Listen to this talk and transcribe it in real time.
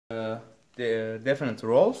The different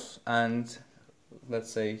roles and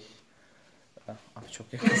let's say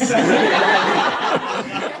çok yakın.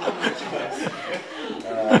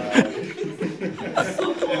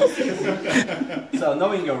 So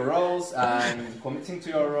knowing your roles and committing to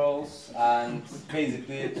your roles and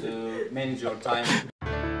basically to manage your time.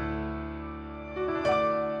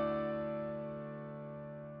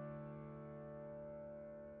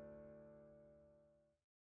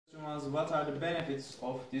 What are the benefits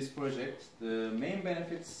of this project? The main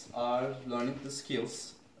benefits are learning the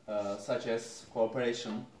skills such as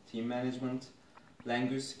cooperation, team management,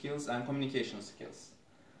 language skills and communication skills.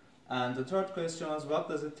 And the third question was what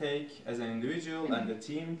does it take as an individual and a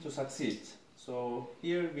team to succeed? So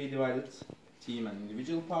here we divided team and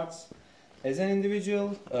individual parts. As an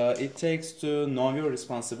individual, it takes to know your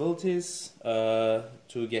responsibilities,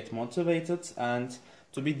 to get motivated and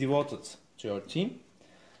to be devoted to your team.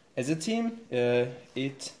 As a team,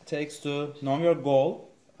 it takes to know your goal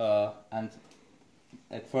and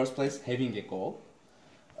at first place having a goal,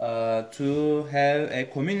 to have a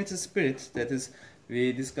community spirit, that is,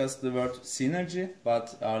 we discussed the word synergy,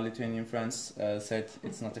 but our Lithuanian friends said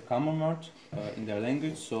it's not a common word in their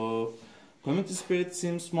language, so community spirit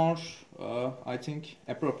seems more, I think,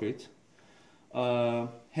 appropriate.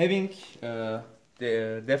 Having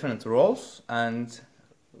the different roles and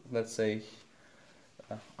let's say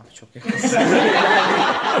çok yakın.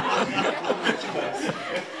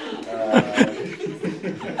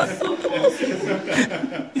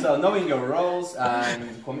 So knowing your roles and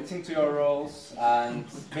committing to your roles and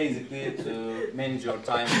basically to manage your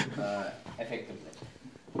time effectively.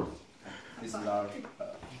 This is our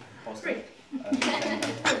poster.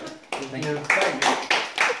 Thank you.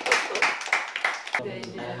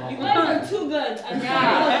 You guys are too good.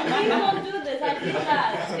 Yeah. We won't do this. I feel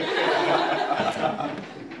that.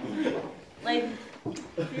 Like,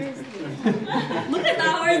 seriously. Look at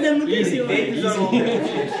ours and look at yours.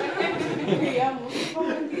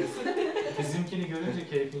 Bizimkini görünce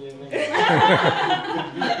keyfin yerine geldi.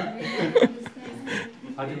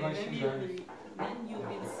 Hadi başlayalım.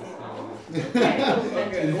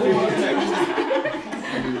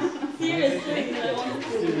 Seriously.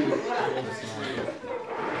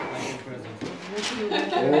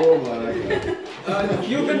 Oh my God.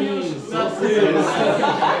 You can use that.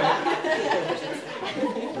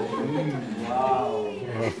 Wow.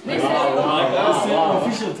 That's the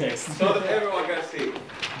official text. So that everyone can see.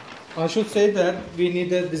 I should say that we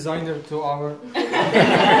need a designer to our.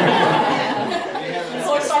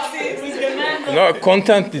 No,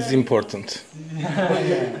 content is important.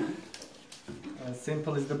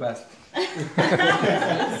 Simple is the best.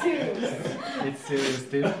 It's serious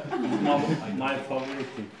too. My favorite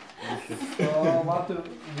thing. So what do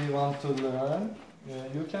we want to learn?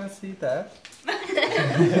 You can see that.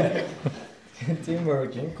 Team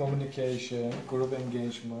working, communication, group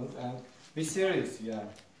engagement, and be serious, yeah.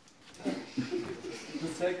 The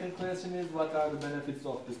second question is what are the benefits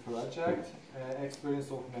of this project?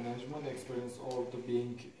 Experience of management, experience of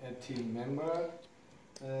being a team member,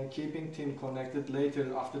 keeping team connected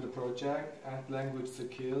later after the project, and language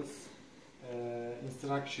skills,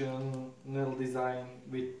 instructional design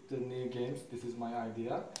with the new games, this is my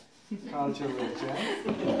idea, cultural exchange,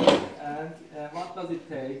 and what does it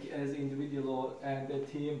take as individual and a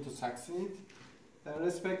team to succeed?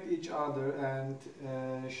 Respect each other and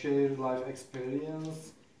share life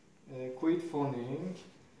experience, quit phoning,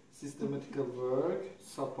 systematical work,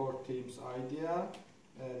 support team's idea,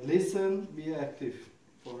 listen, be active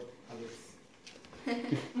for others.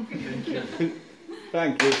 Thank you.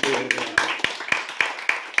 Thank you.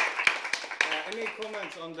 Any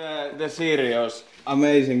comments on the serious?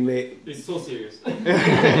 Amazingly. It's so serious.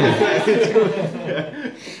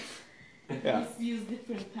 Yeah. Let's use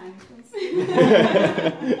different pencils.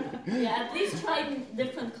 Yeah, at least try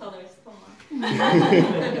different colors. Come on.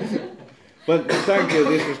 But thank you,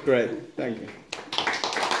 this was great. Thank you.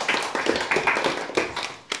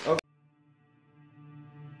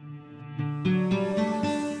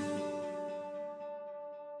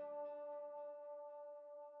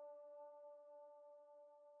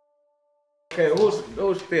 Okay,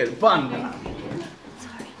 who's still? Panda.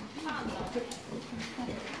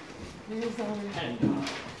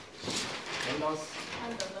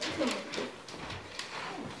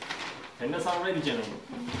 Pandas are ready, gentlemen.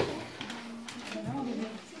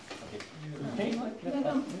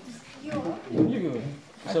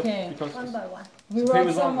 Okay, one by one. We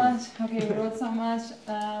wrote so much. Okay, we wrote so much.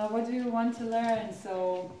 What do you want to learn?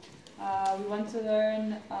 So we want to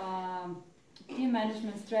learn team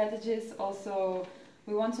management strategies, also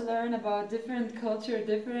We want to learn about different culture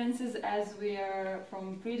differences as we are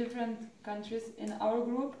from 3 different countries in our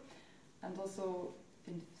group, and also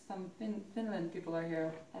some Finland people are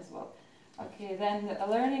here as well. Okay, then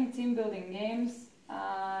learning team building games,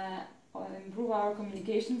 improve our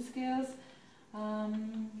communication skills.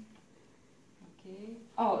 Okay.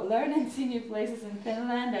 Oh, learn and see new places in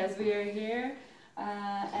Finland as we are here,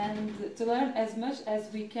 and to learn as much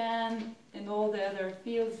as we can in all the other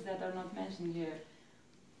fields that are not mentioned here.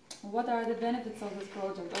 What are the benefits of this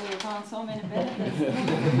project? Oh, we found so many benefits.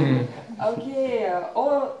 Okay,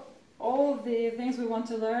 all the things we want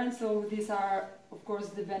to learn, so these are, of course,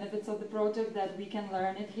 the benefits of the project that we can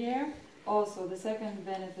learn it here. Also, the second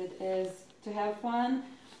benefit is to have fun.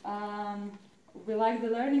 We like the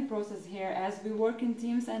learning process here as we work in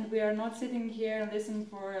teams and we are not sitting here and listen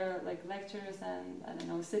for like lectures and, I don't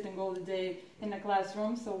know, sitting all the day in a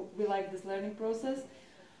classroom, so we like this learning process.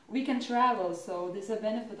 We can travel, so this is a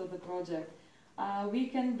benefit of the project. We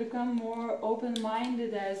can become more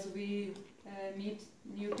open-minded as we meet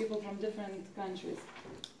new people from different countries.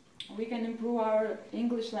 We can improve our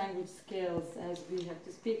English language skills as we have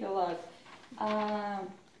to speak a lot.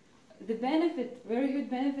 The benefit, very good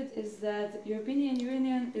benefit, is that European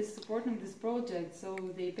Union is supporting this project, so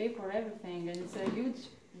they pay for everything, and it's a huge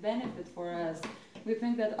benefit for us. We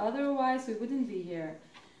think that otherwise we wouldn't be here.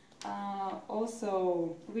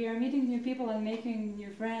 Also, we are meeting new people and making new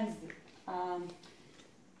friends.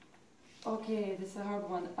 Okay, this is a hard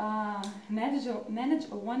one. Manage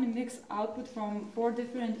one mix output from 4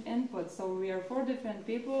 different inputs. So we are 4 different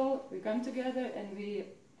people, we come together and we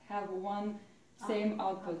have one same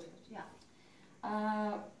output.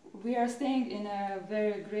 Yeah. We are staying in a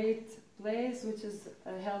very great place, which is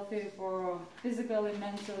healthy for physically,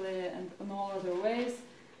 mentally, and in all other ways.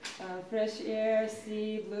 Fresh air,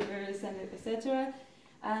 sea, blueberries, and etc.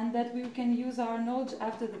 And that we can use our knowledge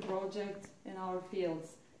after the project in our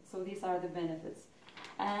fields. So these are the benefits.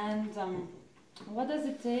 And what does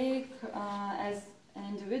it take as an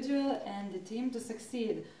individual and a team to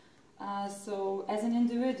succeed? So as an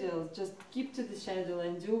individual, just keep to the schedule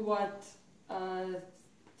and do what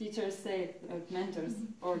teachers say, mentors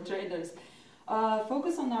or trainers.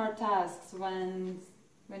 Focus on our tasks. When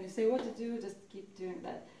you say what to do, just keep doing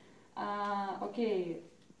that. Okay,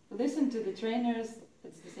 listen to the trainers.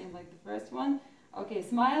 It's the same like the first one. Okay,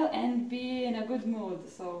 smile and be in a good mood.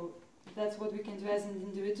 So that's what we can do as an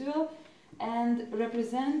individual. And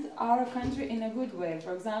represent our country in a good way.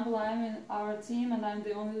 For example, I'm in our team and I'm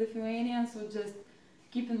the only Lithuanian, so just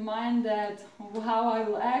keep in mind that how I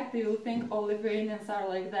will act, they will think all Lithuanians are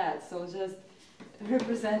like that. So just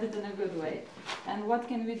represent it in a good way. And what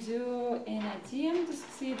can we do in a team to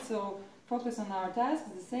succeed? So focus on our tasks,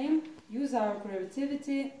 the same. Use our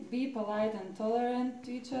creativity, be polite and tolerant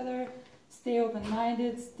to each other, stay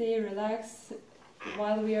open-minded, stay relaxed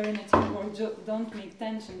while we are in a teamwork. Don't make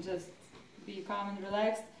tension, just be calm and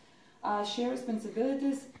relaxed. Share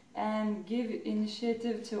responsibilities and give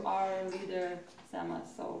initiative to our leader, Sama.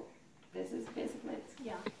 So this is basically it.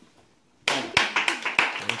 Yeah.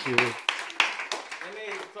 Thank you. Any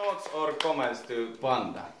thoughts or comments to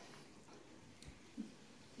Panda?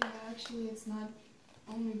 Yeah, actually it's not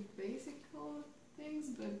only basic things,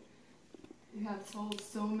 but you have told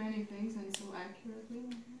so many things and so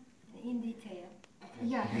accurately. In detail.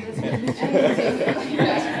 Yeah, that's good.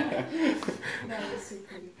 That was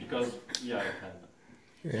super good. Because, yeah, Panda.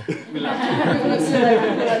 Yeah. We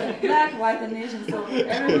like Black, white, and Asian, so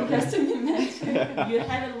everything has to be mentioned. You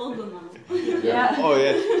have a logo now. Yeah. Oh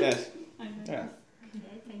yes, yes. Yeah.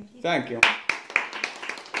 Okay, thank you. Thank you.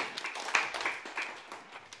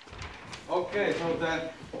 Okay, so then,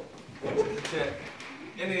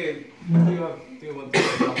 do you want to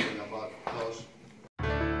say something about those?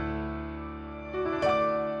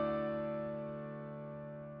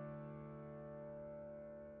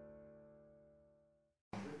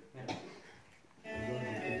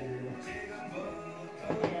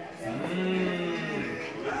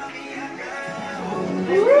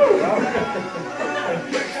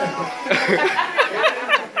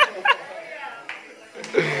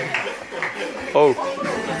 Oh.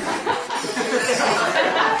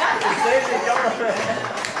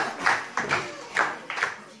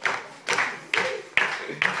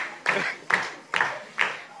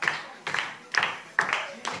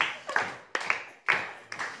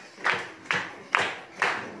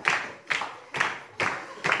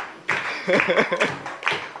 Ha ha ha.